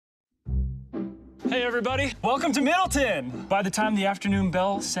Hey, everybody. Welcome to Middleton. By the time the afternoon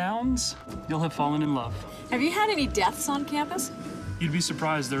bell sounds, you'll have fallen in love. Have you had any deaths on campus? You'd be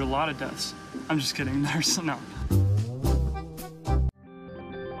surprised. There are a lot of deaths. I'm just kidding. There's no.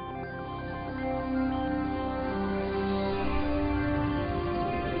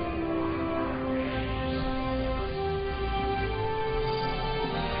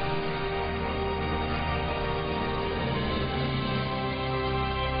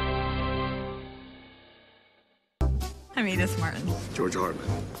 I'm Edith Martin. George Hartman.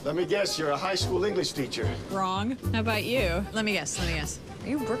 Let me guess, you're a high school English teacher. Wrong. How about you? Let me guess. Are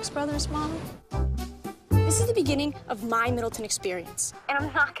you Brooks Brothers' mom? This is the beginning of my Middleton experience, and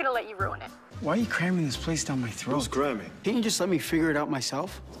I'm not gonna let you ruin it. Why are you cramming this place down my throat? Who's cramming? Can't you just let me figure it out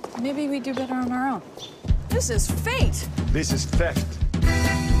myself? Maybe we do better on our own. This is fate. This is theft.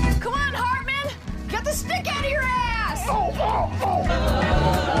 Come on, Hartman! Get the stick out of your ass!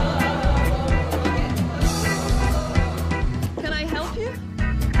 Can I help you?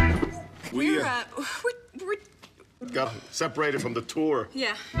 We We're got separated from the tour.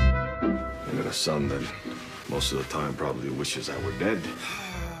 yeah. I got a son that most of the time probably wishes I were dead.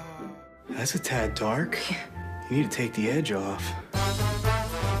 That's a tad dark. You need to take the edge off.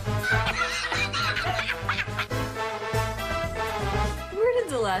 Where did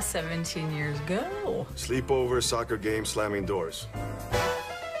the last 17 years go? Sleepover, soccer game, slamming doors.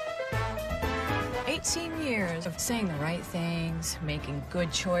 18 years of saying the right things, making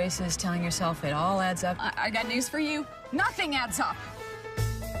good choices, telling yourself it all adds up. I got news for you. Nothing adds up.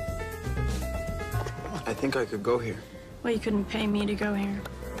 I think I could go here. Well, you couldn't pay me to go here.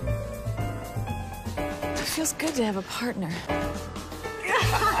 It feels good to have a partner.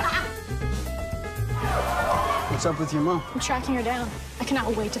 What's up with your mom? I'm tracking her down. I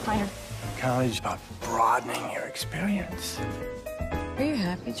cannot wait to find her. College about broadening your experience. Are you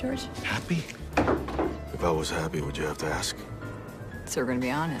happy, George? Happy? If I was happy, would you have to ask? So we're gonna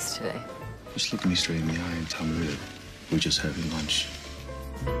be honest today. Just look me straight in the eye and tell me that we're just having lunch.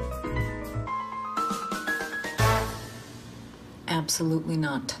 Absolutely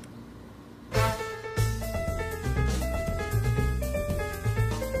not.